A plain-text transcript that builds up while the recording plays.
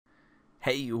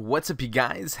Hey, what's up you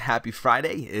guys? Happy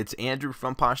Friday. It's Andrew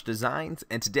from PoshDesigns,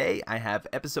 and today I have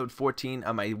episode 14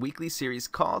 of my weekly series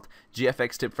called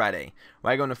GFX Tip Friday,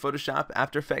 where I go into Photoshop,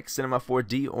 After Effects, Cinema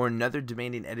 4D, or another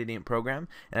demanding editing program,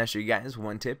 and I show you guys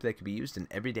one tip that can be used in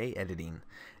everyday editing.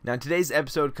 Now, today's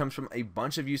episode comes from a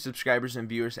bunch of you subscribers and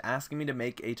viewers asking me to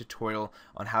make a tutorial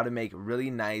on how to make really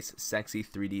nice, sexy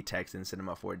 3D text in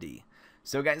Cinema 4D.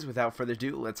 So guys, without further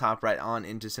ado, let's hop right on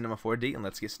into Cinema 4D and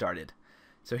let's get started.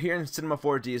 So here in Cinema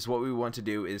 4D is what we want to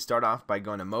do is start off by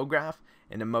going to MoGraph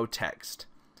and to MoText.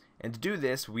 And to do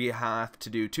this, we have to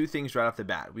do two things right off the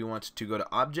bat. We want to go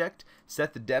to Object,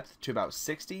 set the depth to about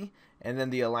 60, and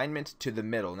then the alignment to the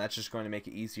middle. And that's just going to make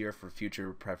it easier for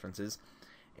future preferences.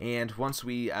 And once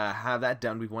we have that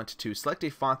done, we want to select a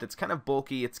font that's kind of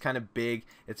bulky, it's kind of big,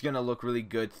 it's going to look really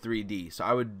good 3D. So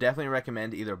I would definitely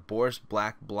recommend either Boris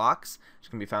Black Blocks, which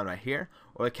can be found right here,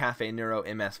 or the Cafe Neuro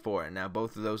MS4. Now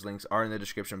both of those links are in the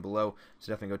description below,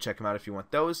 so definitely go check them out if you want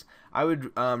those. I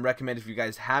would recommend, if you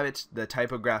guys have it, the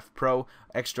Typograph Pro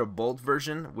Extra Bold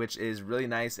version, which is really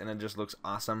nice and it just looks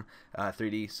awesome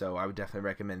 3D, so I would definitely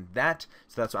recommend that.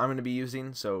 So that's what I'm going to be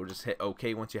using, so just hit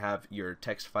OK once you have your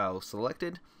text file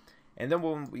selected. And then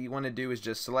what we want to do is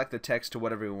just select the text to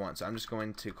whatever we want. So I'm just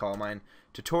going to call mine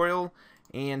tutorial,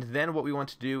 and then what we want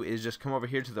to do is just come over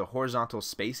here to the horizontal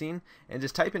spacing and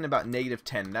just type in about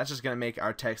 -10. That's just going to make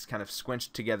our text kind of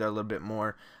squinched together a little bit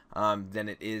more than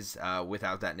it is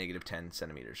without that -10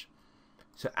 centimeters.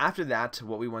 So after that,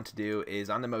 what we want to do is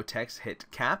on the MoText hit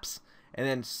caps and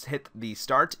then hit the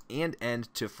start and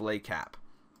end to fillet cap.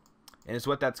 And it's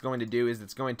what that's going to do is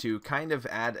it's going to kind of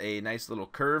add a nice little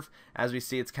curve. As we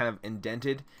see, it's kind of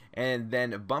indented, and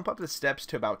then bump up the steps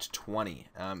to about 20,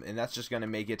 and that's just going to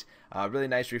make it a really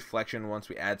nice reflection once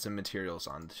we add some materials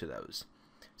onto those.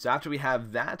 So after we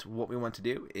have that, what we want to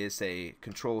do is say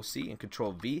Control C and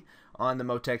Control V on the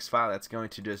MoText file. That's going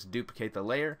to just duplicate the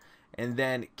layer, and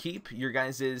then keep your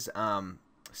guys's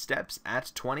steps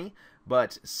at 20,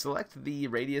 but select the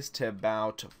radius to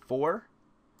about 4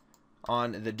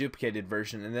 on the duplicated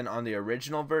version, and then on the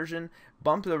original version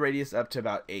bump the radius up to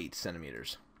about 8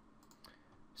 centimeters.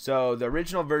 So the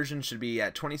original version should be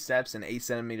at 20 steps and 8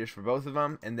 centimeters for both of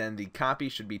them, and then the copy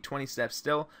should be 20 steps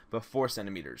still but 4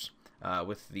 centimeters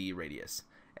with the radius.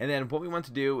 And then what we want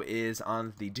to do is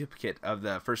on the duplicate of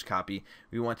the first copy,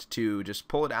 we want to just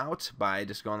pull it out by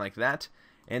just going like that.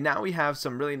 And now we have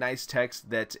some really nice text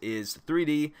that is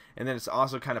 3D, and then it's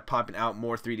also kind of popping out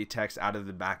more 3D text out of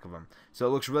the back of them. So it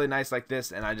looks really nice like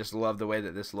this, and I just love the way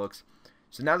that this looks.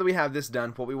 So now that we have this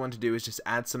done, what we want to do is just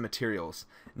add some materials.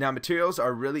 Now materials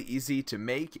are really easy to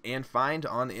make and find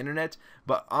on the internet,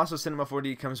 but also Cinema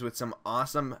 4D comes with some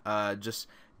awesome just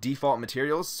default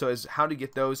materials. So as how to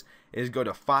get those is go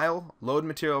to File, Load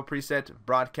Material Preset,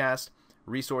 Broadcast,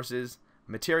 Resources,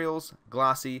 Materials,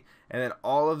 Glossy, and then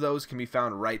all of those can be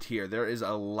found right here. There is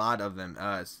a lot of them.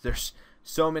 There's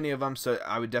so many of them, so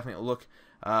I would definitely look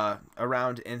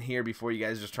around in here before you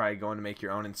guys just try going to make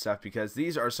your own and stuff, because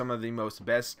these are some of the most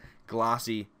best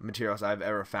glossy materials I've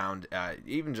ever found,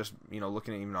 even just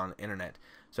looking even on the internet.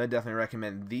 So I definitely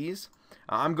recommend these.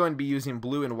 I'm going to be using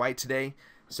blue and white today.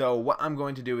 So what I'm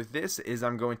going to do with this is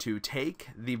I'm going to take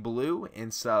the blue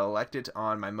and select it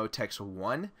on my MoText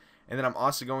 1. And then I'm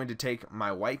also going to take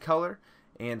my white color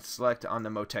and select on the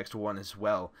MoText 1 as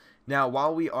well. Now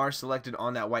while we are selected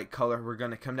on that white color, we're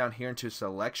going to come down here into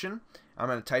selection. I'm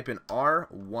going to type in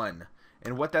R1.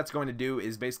 And what that's going to do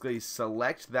is basically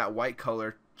select that white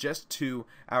color just to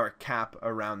our cap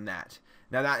around that.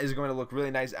 Now that is going to look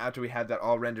really nice after we have that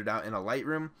all rendered out in a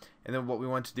Lightroom. And then what we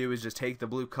want to do is just take the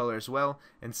blue color as well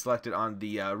and select it on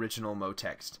the original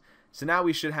MoText. So now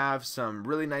we should have some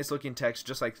really nice looking text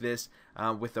just like this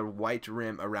with a white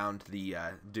rim around the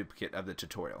duplicate of the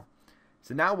tutorial.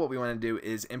 So now what we want to do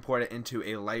is import it into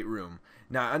a Lightroom.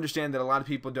 Now I understand that a lot of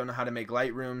people don't know how to make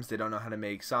Lightrooms, they don't know how to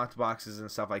make softboxes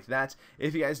and stuff like that.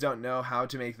 If you guys don't know how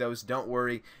to make those, don't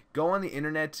worry. Go on the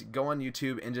internet, go on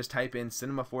YouTube, and just type in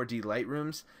Cinema 4D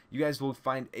Lightrooms. You guys will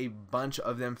find a bunch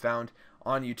of them found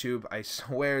on YouTube. I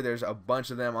swear there's a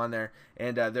bunch of them on there,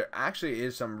 and there actually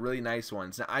is some really nice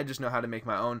ones. Now I just know how to make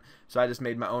my own, so I just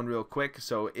made my own real quick.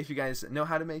 So if you guys know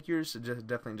how to make yours,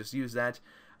 definitely just use that.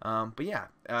 But yeah,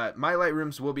 my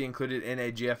Lightrooms will be included in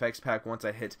a GFX pack once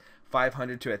I hit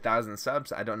 500 to 1,000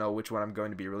 subs. I don't know which one I'm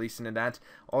going to be releasing it at.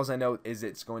 All I know is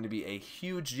it's going to be a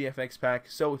huge GFX pack,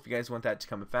 so if you guys want that to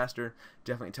come in faster,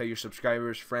 definitely tell your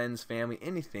subscribers, friends, family,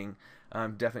 anything.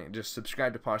 Definitely just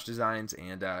subscribe to PoshDesigns,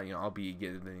 and I'll be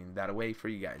giving that away for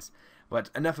you guys. But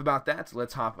enough about that.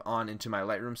 Let's hop on into my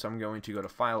Lightroom. So I'm going to go to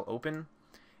File, Open,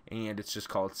 and it's just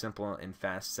called Simple and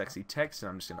Fast Sexy Text, and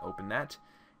I'm just going to open that.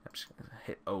 I'm just going to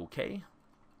hit OK.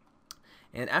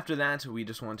 And after that, we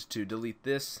just want to delete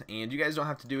this, and you guys don't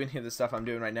have to do any of the stuff I'm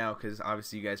doing right now because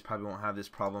obviously you guys probably won't have this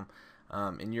problem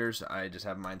in yours. I just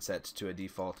have mine set to a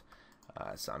default,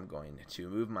 so I'm going to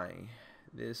move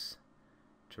this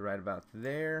to right about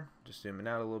there, just zooming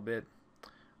out a little bit.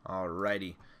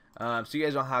 Alrighty, so you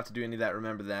guys don't have to do any of that,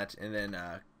 remember that. And then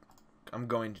I'm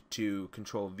going to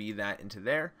Control V that into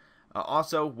there.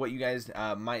 Also, what you guys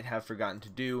might have forgotten to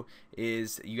do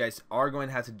is you guys are going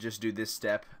to have to just do this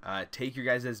step. Take your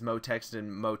guys' MoText and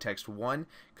MoText 1,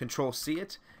 Control C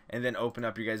it, and then open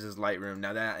up your guys' Lightroom.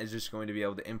 Now that is just going to be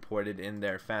able to import it in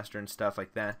there faster and stuff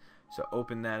like that. So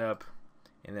open that up,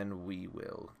 and then we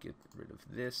will get rid of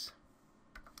this.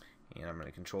 And I'm going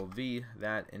to Control V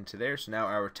that into there. So now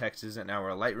our text is in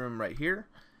our Lightroom right here.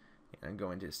 And I'm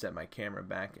going to set my camera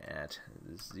back at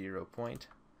 0 point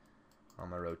on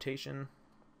my rotation.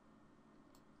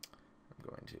 I'm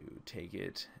going to take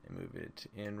it and move it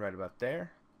in right about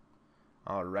there.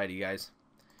 Alrighty, guys.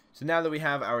 So now that we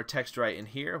have our text right in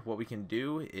here, what we can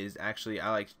do is actually,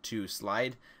 I like to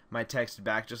slide my text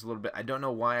back just a little bit. I don't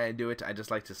know why I do it. I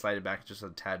just like to slide it back just a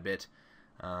tad bit,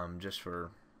 just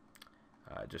for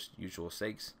just usual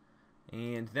sakes.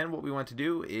 And then what we want to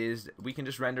do is we can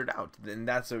just render it out. And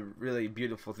that's a really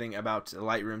beautiful thing about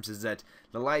Lightrooms, is that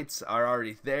the lights are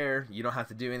already there. You don't have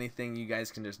to do anything. You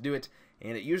guys can just do it,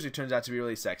 and it usually turns out to be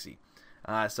really sexy.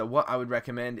 So what I would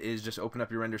recommend is just open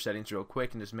up your render settings real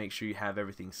quick and just make sure you have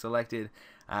everything selected.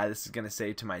 This is going to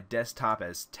save to my desktop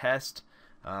as test.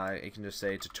 It can just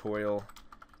say tutorial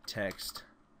text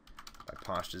by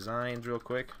PoshDesigns real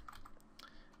quick.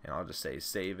 And I'll just say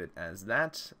save it as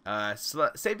that.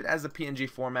 Save it as a PNG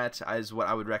format is what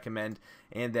I would recommend.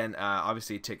 And then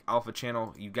obviously tick alpha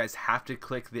channel. You guys have to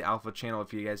click the alpha channel.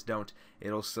 If you guys don't,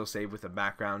 it'll still save with the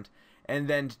background. And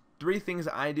then 3 things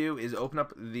I do is open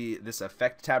up this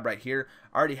effect tab right here.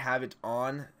 I already have it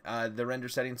on the render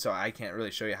settings, so I can't really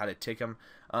show you how to tick them.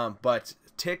 But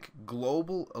tick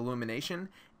global illumination,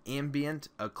 ambient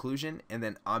occlusion, and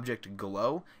then object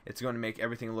glow. It's going to make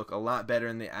everything look a lot better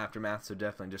in the aftermath, so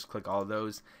definitely just click all of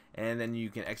those, and then you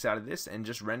can X out of this and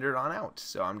just render it on out.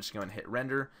 So I'm just going to hit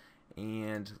render,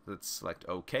 and let's select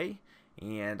OK,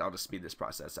 and I'll just speed this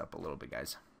process up a little bit,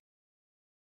 guys.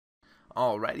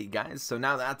 Alrighty, guys, so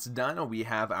now that's done, we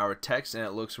have our text and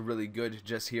it looks really good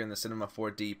just here in the Cinema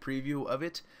 4D preview of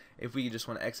it. If we just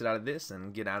want to exit out of this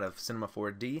and get out of Cinema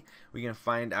 4D, we can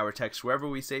find our text wherever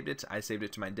we saved it. I saved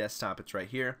it to my desktop, it's right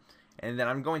here. And then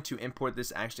I'm going to import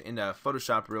this actually into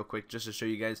Photoshop real quick just to show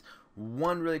you guys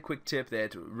one really quick tip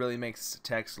that really makes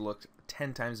text look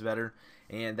 10 times better,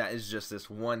 and that is just this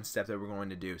one step that we're going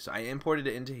to do. So I imported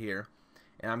it into here,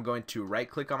 and I'm going to right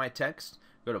click on my text,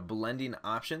 go to blending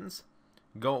options,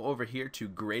 go over here to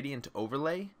gradient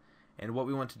overlay, and what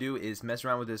we want to do is mess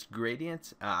around with this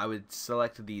gradient. I would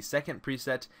select the second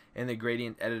preset in the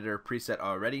gradient editor preset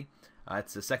already.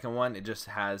 It's the second one. It just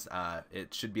has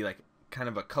it should be like kind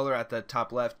of a color at the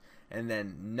top left, and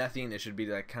then nothing. It should be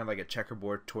like kind of like a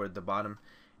checkerboard toward the bottom.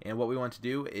 And what we want to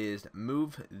do is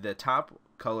move the top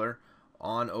color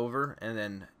on over, and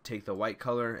then take the white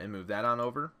color and move that on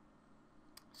over.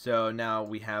 So now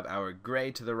we have our gray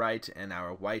to the right and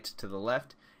our white to the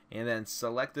left, and then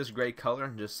select this gray color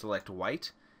and just select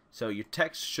white. So your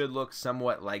text should look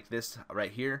somewhat like this right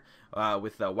here,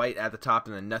 with the white at the top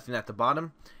and then nothing at the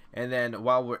bottom. And then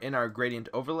while we're in our gradient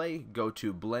overlay, go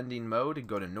to blending mode,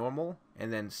 go to normal,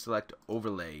 and then select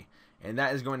overlay. And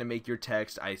that is going to make your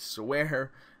text, I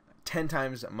swear, 10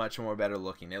 times much more better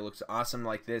looking. It looks awesome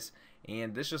like this,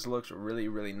 and this just looks really,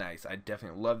 really nice. I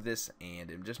definitely love this,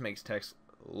 and it just makes text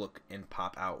look and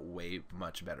pop out way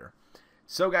much better.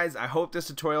 So guys, I hope this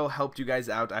tutorial helped you guys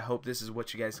out. I hope this is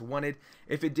what you guys wanted.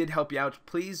 If it did help you out,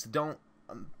 please don't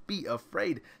be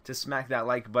afraid to smack that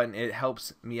like button. It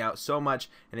helps me out so much,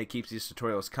 and it keeps these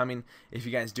tutorials coming. If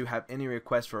you guys do have any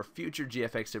requests for future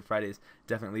GFX Tip Fridays,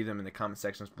 definitely leave them in the comment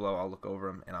sections below. I'll look over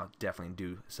them, and I'll definitely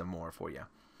do some more for you.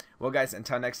 Well guys,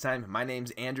 until next time, my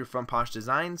name's Andrew from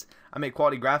PoshDesigns. I make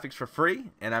quality graphics for free,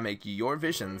 and I make your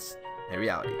visions a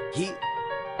reality.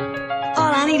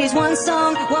 All I need is one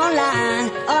song, one line.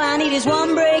 All I need is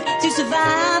one break to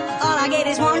survive. All I get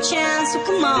is one chance, so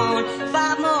come on.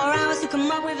 5 more hours to come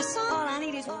up with a song. All I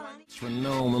need is one.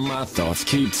 And my thoughts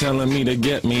keep telling me to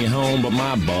get me home, but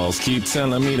my balls keep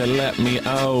telling me to let me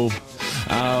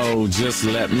just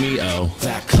let me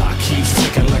That clock keeps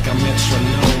ticking like a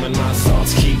metronome, and my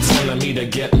thoughts keep telling me to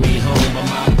get me home, but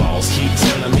my balls keep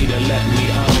telling me to let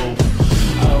me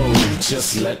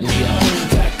just let me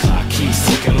That clock keeps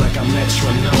ticking like a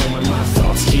metronome, and my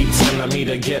thoughts keep telling me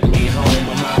to get me home,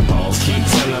 but my balls keep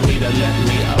telling me to let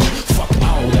me Fuck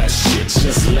all that shit,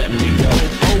 just let me go.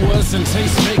 Words and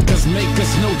tastemakers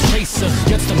makers, no chaser.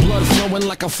 Gets the blood flowing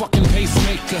like a fucking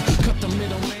pacemaker. Cut the